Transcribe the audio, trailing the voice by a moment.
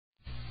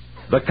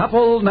The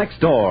Couple Next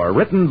Door,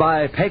 written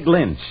by Peg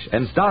Lynch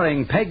and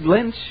starring Peg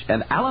Lynch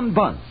and Alan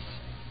Bunce.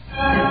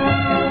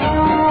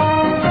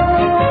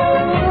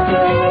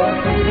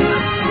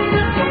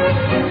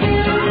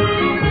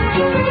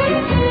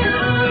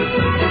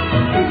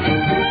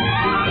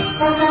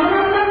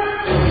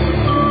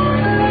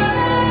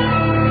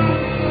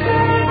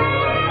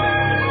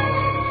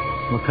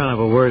 What kind of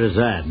a word is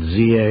that?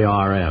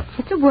 Z-A-R-F.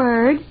 It's a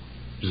word.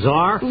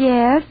 Zarf?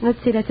 Yes. Let's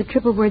see, that's a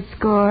triple word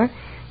score.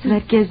 So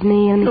that gives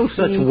me... No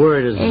such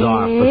word as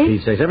zarf, for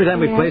Pete's sake. Every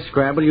time we play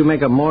Scrabble, you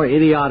make a more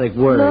idiotic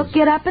word. Look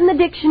it up in the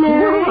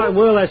dictionary. Well, I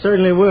will. I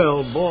certainly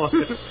will. Boy.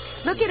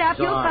 Look it up.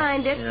 You'll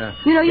find it. Yeah.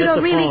 You know, you Get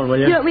don't the phone, will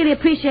you? don't really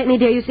appreciate me,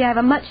 dear. You see, I have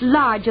a much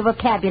larger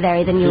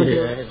vocabulary than you do.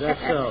 Yeah, that's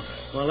so.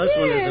 Well, this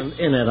one isn't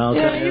in it, I'll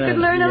tell you You that. could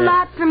learn a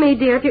lot from me,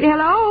 dear.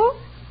 Hello?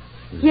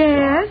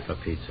 Yes? Zarf, for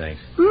Pete's sake.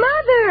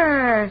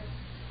 Mother!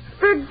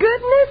 For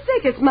goodness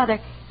sake, it's Mother.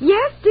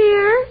 Yes,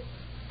 dear?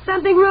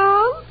 Something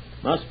wrong?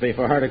 Must be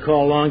for her to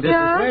call long distance.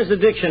 Yeah? Where's the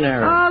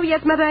dictionary? Oh, yes,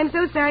 Mother, I'm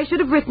so sorry. I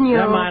should have written you.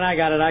 Never mind, I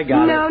got it.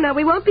 No,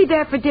 we won't be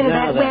there for dinner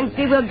Now that then.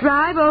 Wednesday. We'll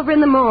drive over in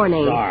the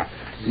morning. Zarf.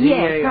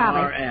 Yes,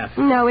 Z-A-R-F.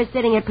 probably. No, we're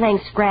sitting here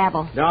playing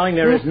Scrabble. Darling,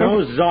 there is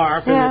no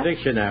zarf in Yeah. the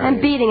dictionary. I'm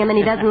beating him, and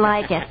he doesn't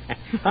like it.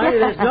 Honey,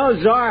 there's no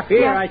zarf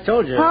here, Yeah. I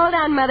told you. Hold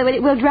on, Mother.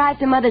 We'll drive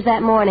to Mother's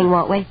that morning,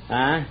 won't we?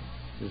 Huh?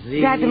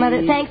 Drive to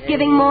Mother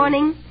Thanksgiving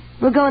morning.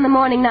 We'll go in the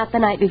morning, not the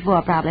night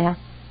before, probably, huh?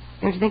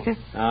 Don't you think so?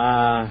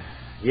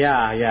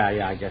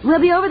 Yeah, I guess.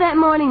 We'll be over that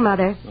morning,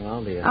 Mother.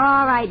 Well, dear.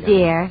 All right,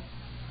 dear.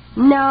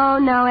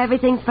 No,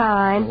 everything's I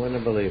fine. wouldn't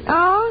have believed it.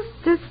 Oh,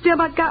 still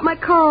got my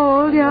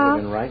cold, I've yeah.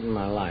 been right in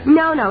my life.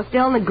 No,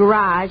 still in the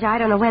garage. I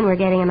don't know when we're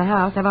getting in the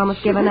house. I've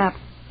almost given up.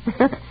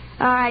 All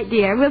right,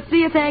 dear. We'll see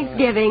you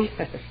Thanksgiving.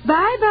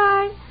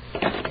 Bye-bye.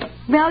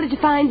 Well, did you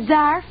find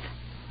Zarf?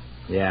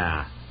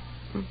 Yeah.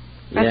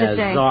 What's it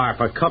say? Zarf,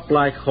 a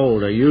cup-like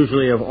holder,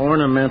 usually of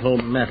ornamental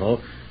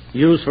metal,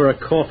 used for a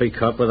coffee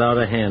cup without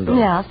a handle.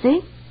 Yeah,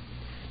 see?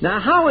 Now,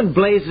 how in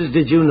blazes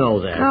did you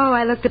know that? Oh,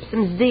 I looked up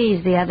some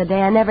Z's the other day.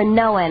 I never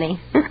know any.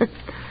 What's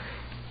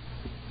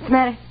the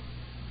matter?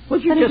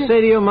 What'd you What just is it?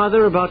 say to your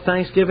mother about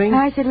Thanksgiving?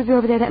 I said we'd be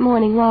over there that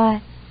morning.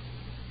 Why?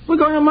 We're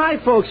going to my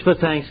folks for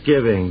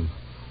Thanksgiving.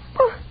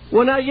 Oh,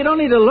 Well, now, you don't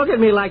need to look at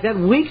me like that.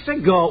 Weeks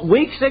ago...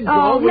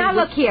 Oh, now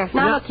look here.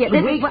 Now, look here. This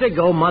is Weeks what-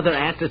 ago, Mother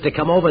asked us to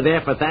come over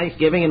there for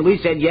Thanksgiving, and we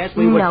said yes,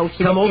 we would No,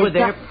 she come over is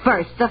there.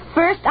 The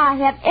first I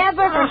have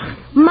ever heard.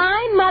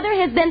 My mother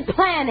has been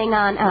planning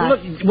on us.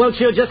 Look, well,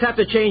 she'll just have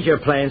to change her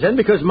plans then,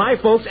 because my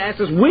folks asked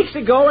us weeks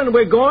ago, and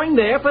we're going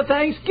there for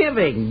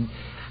Thanksgiving.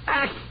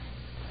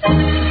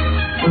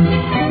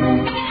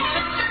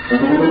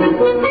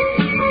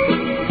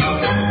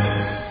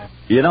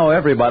 You know,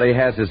 everybody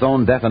has his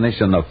own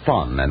definition of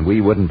fun, and we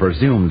wouldn't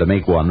presume to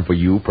make one for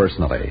you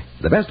personally.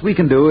 The best we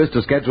can do is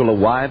to schedule a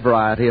wide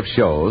variety of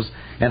shows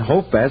and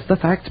hope, as the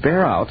facts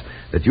bear out,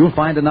 that you'll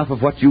find enough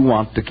of what you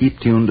want to keep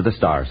tuned to the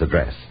Star's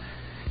address.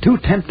 Two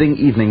tempting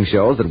evening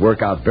shows that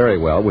work out very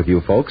well with you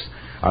folks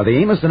are the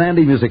Amos and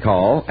Andy Music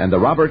Hall and the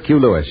Robert Q.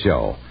 Lewis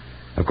Show.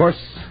 Of course,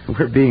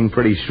 we're being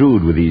pretty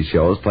shrewd with these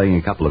shows, playing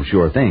a couple of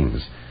sure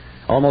things.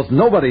 Almost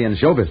nobody in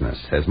show business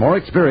has more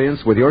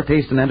experience with your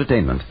taste in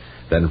entertainment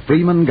than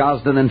Freeman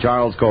Gosden and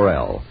Charles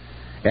Correll.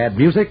 Add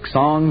music,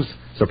 songs,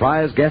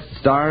 surprise guest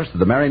stars to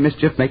the merry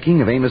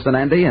mischief-making of Amos and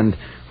Andy, and,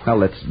 well,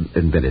 let's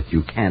admit it,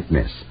 you can't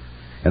miss.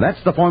 And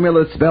that's the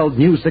formula that spelled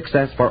new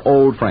success for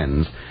old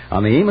friends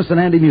on the Amos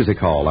and Andy Music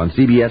Hall on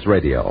CBS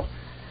Radio.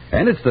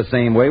 And it's the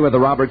same way with the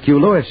Robert Q.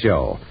 Lewis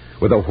Show.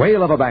 With a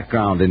whale of a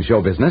background in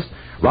show business,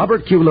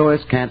 Robert Q.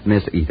 Lewis can't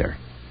miss either.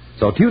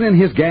 So tune in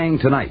his gang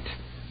tonight,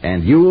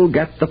 and you'll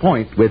get the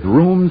point with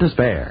room to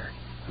spare.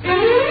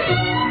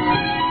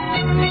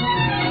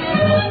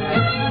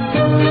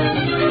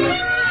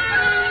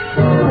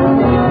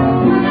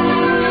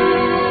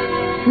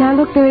 Now,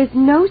 look, there is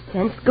no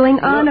sense going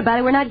on about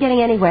it. We're not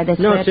getting anywhere this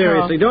way No, at all.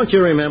 seriously, don't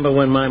you remember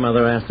when my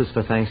mother asked us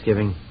for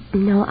Thanksgiving?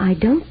 No, I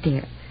don't,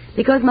 dear.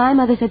 Because my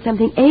mother said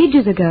something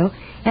ages ago,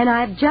 and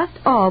I've just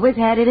always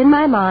had it in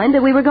my mind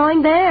that we were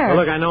going there. Well,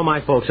 look, I know my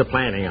folks are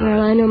planning on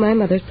Well, it. I know my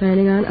mother's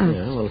planning on us.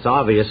 Yeah, well, it's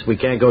obvious we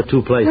can't go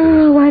two places.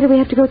 Oh, why do we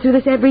have to go through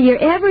this every year?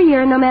 Every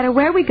year, no matter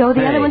where we go, the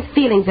Hey. other one's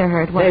feelings are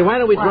hurt. Hey, why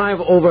don't we drive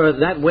over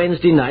that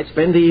Wednesday night,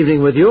 spend the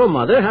evening with your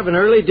mother, have an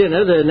early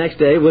dinner the next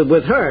day with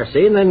her,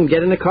 see, and then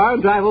get in the car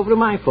and drive over to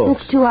my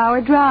folks. It's a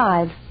 2-hour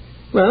drive.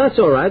 Well, that's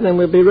all right. Then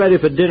we'll be ready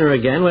for dinner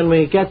again when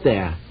we get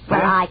there. Well,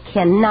 I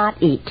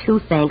cannot eat 2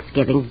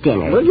 Thanksgiving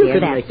dinners, Well, you dear.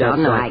 can That's make that all.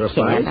 No, sacrifice.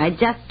 I can't. I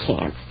just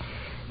can't.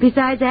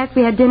 Besides, after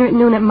we had dinner at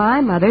noon at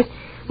my mother's,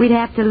 we'd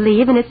have to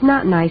leave, and it's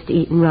not nice to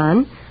eat and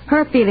run.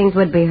 Her feelings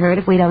would be hurt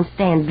if we don't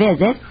stay and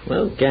visit.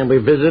 Well, can we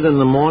visit in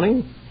the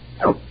morning?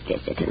 Oh,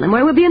 visit in the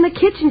morning. We'll be in the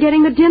kitchen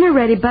getting the dinner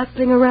ready,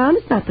 bustling around.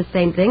 It's not the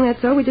same thing, that's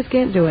all. We just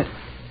can't do it.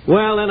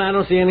 Well, then I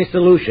don't see any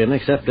solution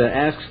except to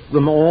ask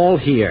them all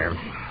here.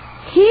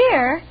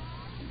 Here?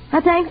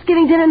 A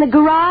Thanksgiving dinner in the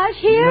garage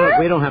here? No,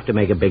 we don't have to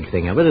make a big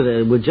thing of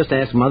it. We'll just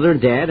ask Mother and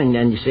Dad, and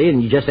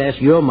you just ask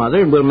your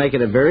mother, and we'll make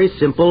it a very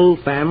simple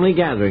family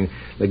gathering.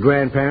 The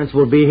grandparents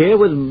will be here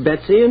with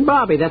Betsy and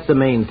Bobby. That's the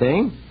main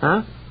thing,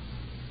 huh?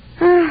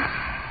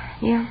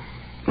 Yeah.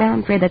 Well,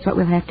 I'm afraid that's what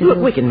we'll have to Look,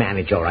 do. we can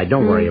manage all right.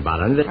 Don't worry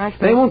about it. I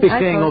suppose. They won't be I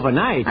staying suppose.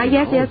 overnight.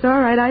 Yes, all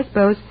right, I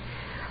suppose.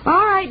 All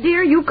right,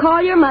 dear, you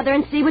call your mother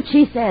and see what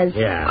she says.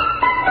 Yeah.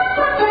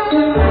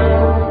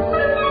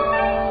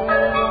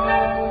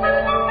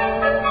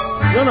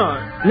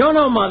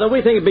 No, Mother.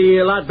 We think it'd be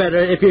a lot better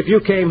if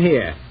you came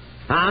here.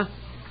 Huh?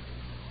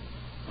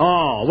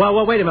 Oh,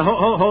 well, wait a minute.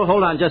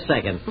 Hold on just a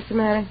second. What's the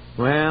matter?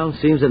 Well,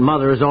 it seems that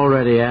Mother has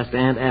already asked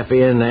Aunt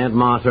Effie and Aunt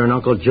Martha and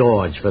Uncle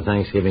George for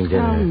Thanksgiving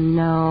dinner. Oh,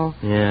 no.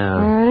 Yeah.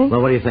 Already?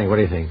 Well, what do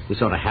you think? We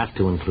sort of have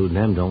to include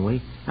them, don't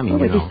we? I mean,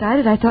 Well, we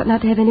decided I thought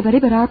not to have anybody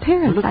but our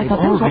parents. Look, I they've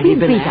thought that was what already we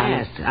been agreed on.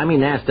 asked. I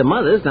mean, ask the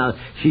mothers. Now,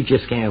 she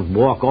just can't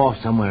walk off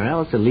somewhere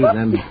else and leave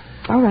them.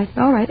 All right.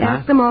 Huh?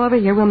 Ask them all over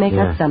here. We'll make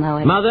up somehow.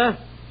 Anyway. Mother?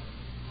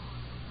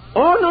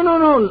 Oh,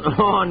 no.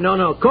 Oh,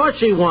 no. Of course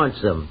she wants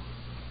them.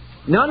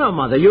 No,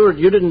 Mother. You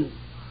didn't...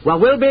 Well,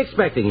 we'll be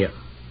expecting you.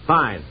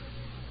 Fine.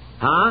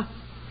 Huh?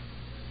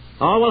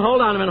 Oh, well, hold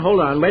on a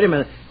minute. Wait a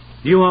minute.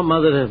 Do you want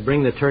Mother to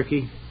bring the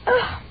turkey?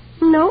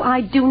 No,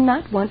 I do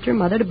not want your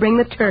mother to bring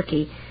the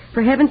turkey.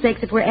 For heaven's sakes,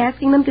 if we're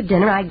asking them to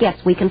dinner, I guess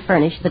we can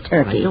furnish the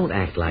turkey. Now, don't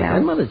act like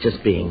that. Mother's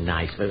just being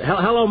nice.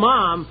 Hello,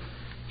 Mom.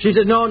 She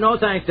said, no,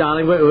 thanks,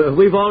 darling.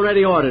 We've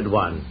already ordered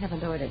one. I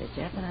haven't ordered it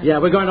yet. But Yeah,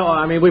 we're going to...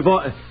 I mean, we've...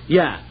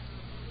 Yeah.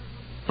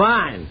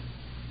 Fine.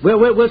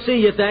 We'll see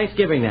you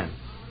Thanksgiving then.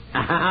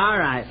 All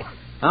right.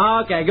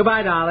 Okay,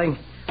 goodbye, darling.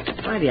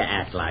 Why do you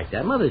act like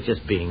that? Mother's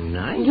just being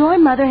nice. Your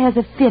mother has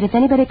a fit if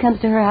anybody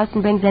comes to her house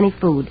and brings any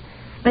food.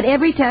 But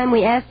every time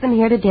we ask them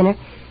here to dinner,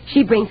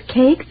 she brings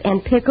cakes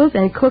and pickles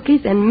and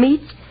cookies and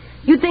meat.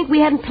 You'd think we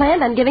hadn't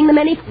planned on giving them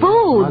any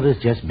food.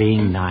 Mother's just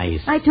being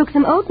nice. I took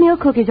some oatmeal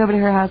cookies over to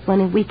her house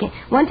one weekend.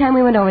 One time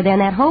we went over there,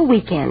 and that whole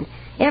weekend,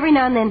 every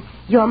now and then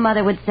your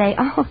mother would say,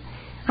 "Oh,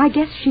 I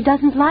guess she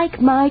doesn't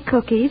like my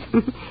cookies."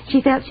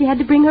 She felt she had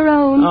to bring her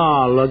own.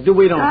 Oh, look,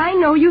 we don't... I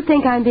know you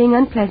think I'm being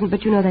unpleasant,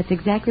 but you know that's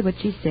exactly what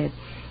she said.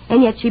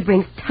 And yet she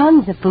brings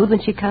tons of food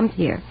when she comes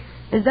here.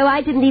 As though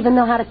I didn't even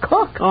know how to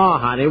cook. Oh,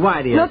 honey,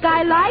 why do you... Look,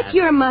 I like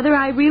your mother,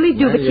 I really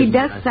do, Well, but she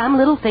does some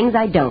little things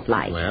I don't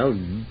like. Well...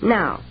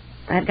 Now,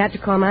 I've got to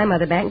call my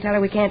mother back and tell her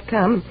we can't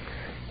come.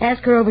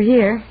 Ask her over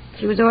here.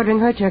 She was ordering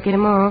her turkey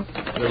tomorrow.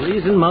 The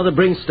reason Mother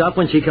brings stuff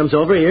when she comes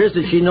over here is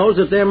that she knows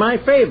that they're my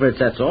favorites,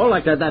 that's all.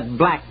 Like that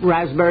black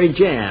raspberry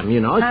jam,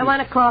 you know. I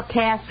want to call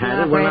Cass.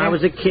 Had it when I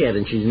was a kid,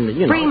 and she's, you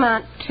know...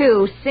 Fremont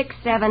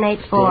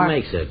 26784. What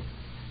makes it?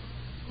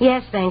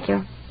 Yes, thank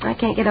you. I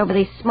can't get over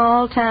these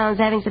small towns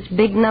having such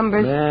big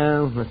numbers.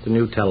 Well, that's the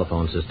new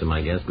telephone system,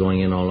 I guess,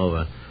 going in all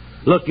over.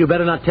 Look, you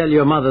better not tell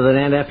your mother that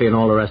Aunt Effie and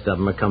all the rest of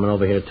them are coming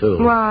over here, too.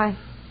 Why?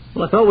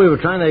 Well, I thought we were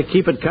trying to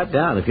keep it cut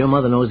down. If your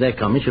mother knows they're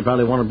coming, she'll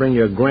probably want to bring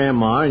your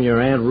grandma and your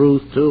Aunt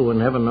Ruth, too,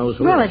 and heaven knows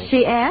who Well, else. if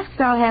she asks,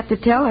 I'll have to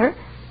tell her.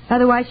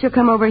 Otherwise, she'll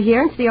come over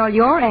here and see all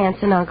your aunts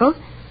and uncles.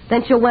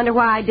 Then she'll wonder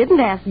why I didn't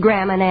ask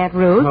Grandma and Aunt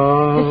Ruth.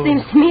 Oh. It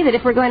seems to me that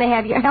if we're going to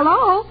have your...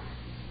 Hello?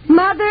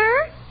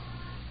 Mother?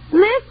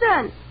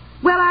 Listen.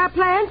 Well, our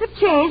plans have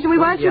changed, and we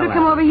want you to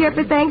come over here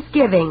for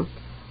Thanksgiving.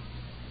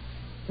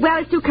 Well,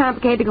 it's too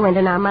complicated to go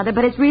into now, Mother,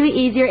 but it's really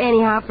easier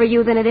anyhow for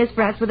you than it is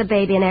for us with a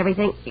baby and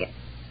everything.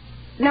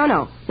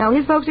 No,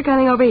 his folks are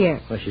coming over here.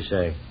 What'd she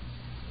say?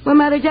 Well,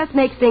 Mother, just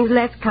makes things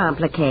less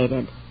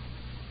complicated.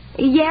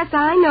 Yes,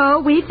 I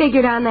know. We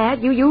figured on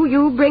that.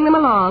 You bring them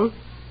along.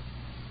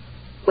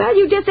 Well,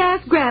 you just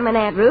ask Grandma and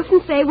Aunt Ruth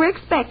and say we're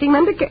expecting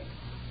them to...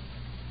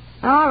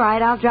 All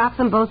right, I'll drop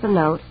them both a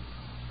note.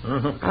 All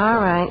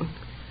right.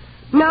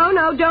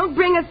 No, don't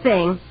bring a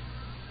thing.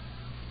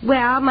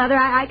 Well, Mother,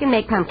 I can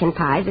make pumpkin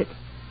pies.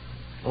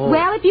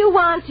 Well, if you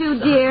want to,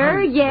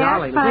 dear, yes.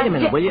 Darling, wait a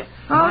minute, will you?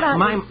 Hold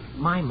on.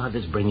 My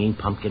mother's bringing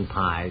pumpkin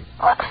pies.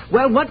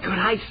 Well, what could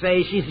I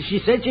say?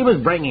 She said she was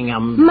bringing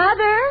them.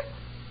 Mother,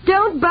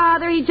 don't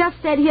bother. He just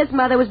said his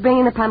mother was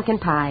bringing the pumpkin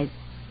pies.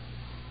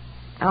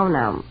 Oh,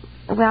 no.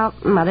 Well,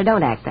 Mother,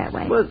 don't act that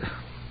way. What?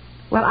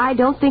 Well, I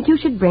don't think you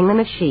should bring them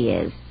if she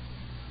is.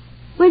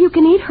 Well, you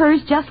can eat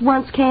hers just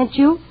once, can't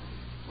you?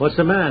 What's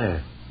the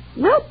matter?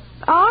 Well,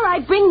 all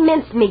right, bring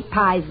mincemeat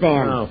pies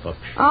then. Oh, for...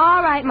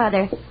 All right,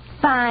 Mother.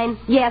 Fine.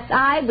 Yes,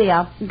 I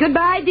will.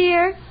 Goodbye,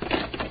 dear.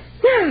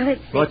 Now,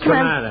 let's see. What's the Come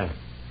on. matter?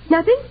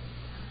 Nothing?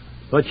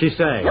 What'd she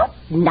say? No,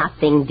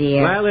 nothing,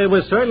 dear. Well, it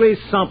was certainly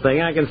something.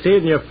 I can see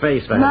it in your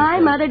face, man. My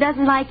mother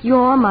doesn't like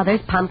your mother's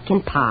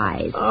pumpkin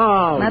pies.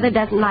 Oh. Mother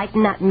doesn't like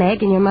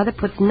nutmeg, and your mother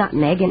puts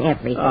nutmeg in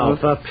everything. Oh,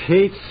 for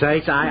Pete's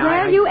sakes,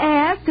 Well, you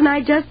asked, and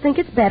I just think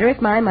it's better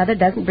if my mother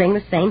doesn't bring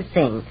the same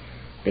thing.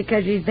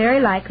 Because she's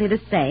very likely to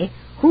say,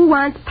 who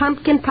wants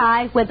pumpkin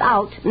pie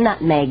without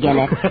nutmeg in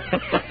it?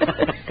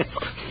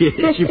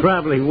 Yeah, she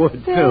probably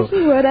would, too. Yeah,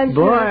 she would, I'm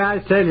Boy, sure. I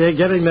tell you,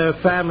 getting their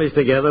families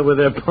together with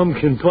their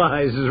pumpkin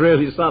pies is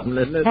really something,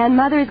 isn't it? And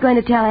Mother is going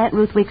to tell Aunt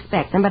Ruth we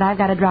expect them, but I've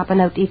got to drop a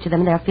note to each of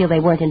them. They'll feel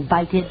they weren't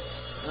invited.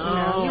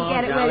 You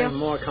get it, will you?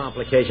 more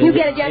complications. You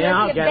get it, Jen. Yeah,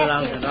 I'll Let's get get it. back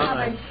I'll here. get it. All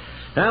right.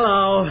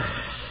 Hello.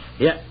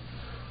 Yeah.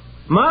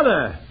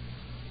 Mother.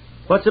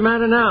 What's the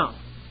matter now?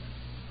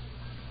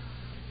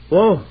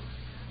 Whoa.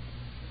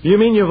 You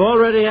mean you've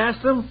already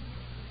asked them?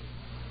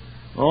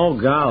 Oh,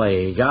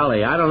 golly.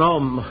 I don't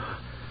know.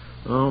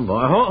 Oh,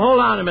 boy. Hold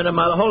on a minute,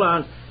 Mother. Hold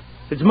on.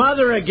 It's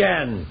Mother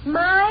again.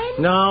 Mine?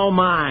 No,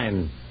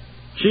 mine.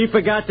 She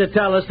forgot to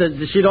tell us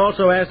that she'd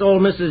also asked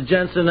old Mrs.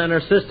 Jensen and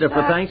her sister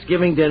for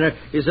Thanksgiving dinner.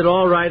 Is it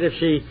all right if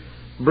she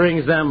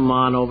brings them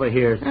on over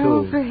here, too?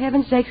 Oh, for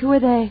heaven's sakes, who are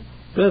they?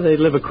 Well, they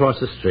live across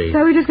the street. So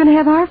we're just going to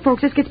have our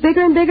folks. This gets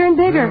bigger and bigger and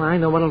bigger. Well, I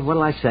know.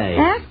 What'll I say?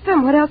 Ask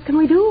them. What else can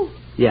we do?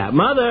 Yeah,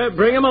 Mother,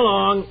 bring them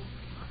along.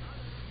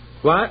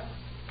 What?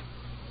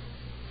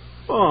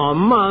 Oh,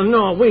 Mother,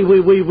 no,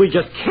 we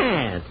just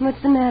can't.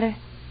 What's the matter?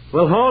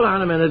 Well, hold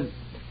on a minute.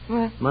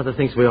 What? Mother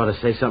thinks we ought to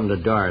say something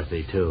to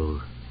Dorothy, too.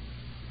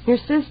 Your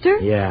sister?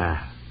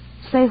 Yeah.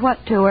 Say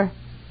what to her?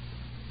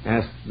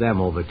 Ask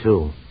them over,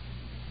 too.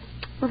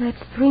 Well,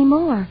 that's 3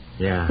 more.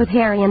 Yeah. With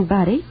Harry and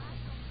Buddy.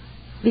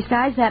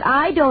 Besides that,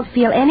 I don't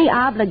feel any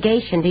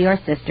obligation to your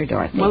sister,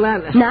 Dorothy. Well,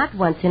 that... Not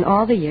once in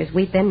all the years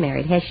we've been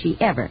married has she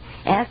ever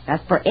asked us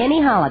for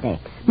any holiday.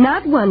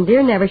 Not one,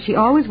 dear, never. She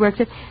always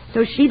works it,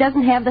 so she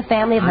doesn't have the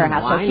family of her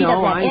house, so she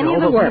doesn't have any of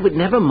the work. But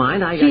never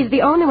mind. She's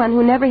the only one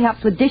who never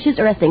helps with dishes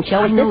or a thing. She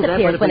always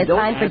disappears when it's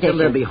time for dishes.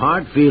 There'll be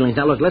hard feelings.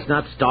 Now, look, let's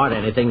not start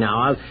anything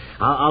now.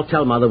 I'll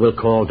tell Mother we'll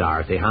call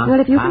Dorothy, huh? Well,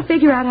 if you can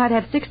figure out how to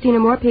have 16 or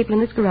more people in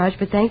this garage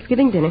for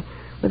Thanksgiving dinner,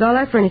 with all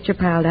our furniture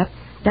piled up,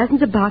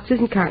 dozens of boxes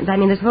and cartons. I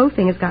mean, this whole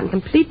thing has gotten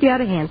completely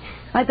out of hand.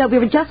 I thought we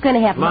were just going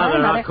to have my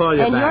mother I'll call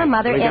you and back. your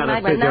mother we and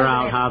my gotta figure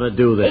out how to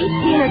do this. 18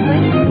 or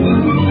 20.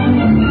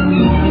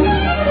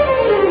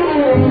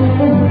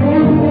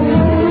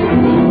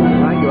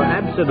 You're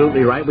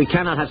absolutely right. We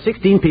cannot have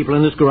 16 people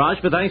in this garage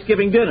for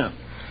Thanksgiving dinner.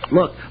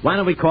 Look, why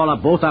don't we call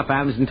up both our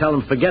families and tell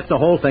them forget the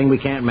whole thing, we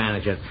can't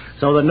manage it.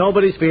 So that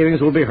nobody's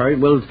feelings will be hurt.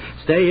 We'll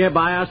stay here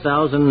by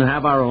ourselves and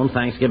have our own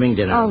Thanksgiving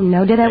dinner. Oh,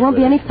 no, dear, that won't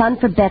be any fun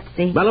for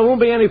Betsy. Well, it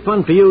won't be any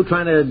fun for you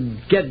trying to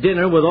get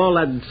dinner with all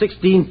that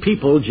 16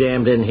 people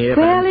jammed in here.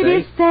 Well, it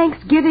is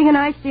Thanksgiving, and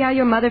I see how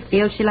your mother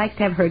feels. She likes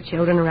to have her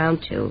children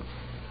around, too.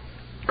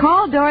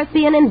 Call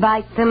Dorothy and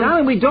invite them.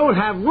 Darling, we don't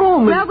have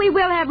room. Well, we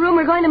will have room.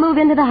 We're going to move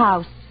into the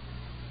house.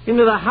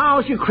 Into the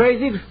house? You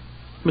crazy?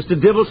 Mr.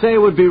 Dibble say it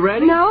would be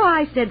ready? No,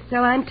 I said so.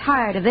 I'm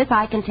tired of this.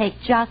 I can take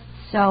just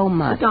so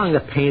much. Darling, the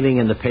painting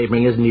and the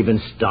papering isn't even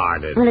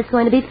started. Well, it's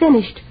going to be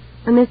finished.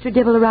 When Mr.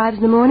 Dibble arrives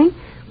in the morning,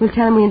 we'll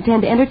tell him we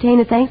intend to entertain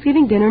a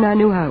Thanksgiving dinner in our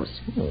new house.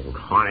 Oh,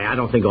 honey, I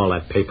don't think all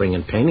that papering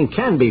and painting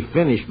can be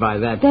finished by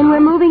that Then time. we're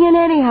moving in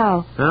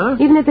anyhow. Huh?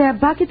 Even if there are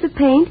buckets of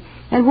paint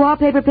and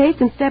wallpaper paste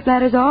and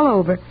stepladders all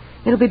over,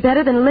 it'll be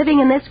better than living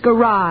in this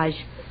garage.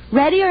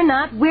 Ready or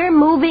not, we're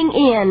moving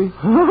in.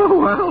 Oh,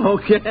 well,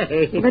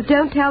 okay. But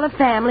don't tell the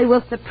family.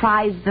 We'll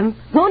surprise them.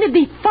 Won't it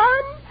be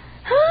fun?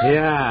 Huh?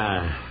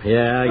 Yeah,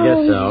 I guess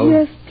so.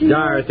 Yes, dear.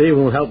 Dorothy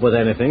won't help with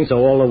anything, so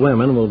all the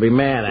women will be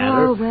mad at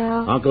her. Oh,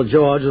 well. Uncle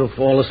George will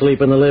fall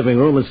asleep in the living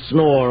room and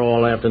snore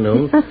all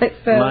afternoon.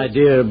 My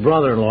dear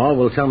brother-in-law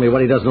will tell me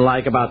what he doesn't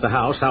like about the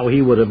house, how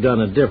he would have done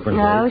it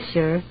differently. Oh,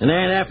 sure. And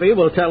Aunt Effie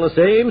will tell the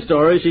same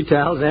story she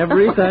tells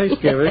every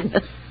Thanksgiving.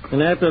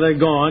 And after they're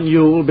gone,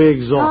 you'll be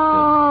exhausted.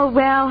 Oh,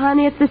 well,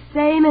 honey, it's the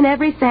same in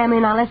every family.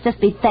 Now, let's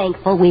just be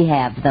thankful we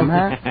have them,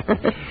 huh?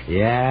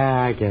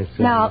 Yeah, I guess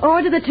so. Now, I'll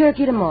order the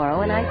turkey tomorrow,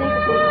 and I think...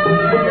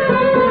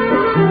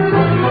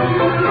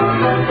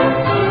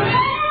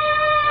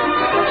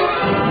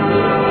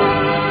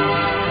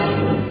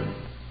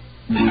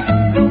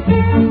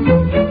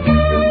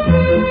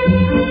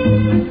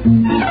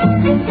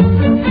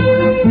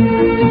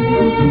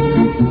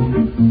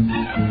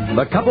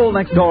 The Couple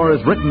Next Door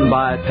is written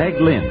by Peg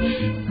Lynch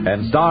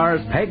and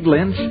stars Peg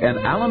Lynch and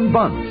Alan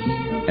Bunce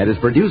and is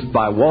produced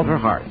by Walter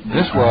Hart.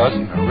 This was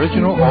an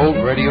original old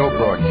radio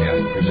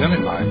broadcast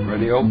presented by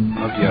Radio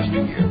of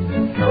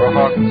Yesteryear. Carol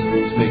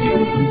Hawkins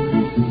speaking.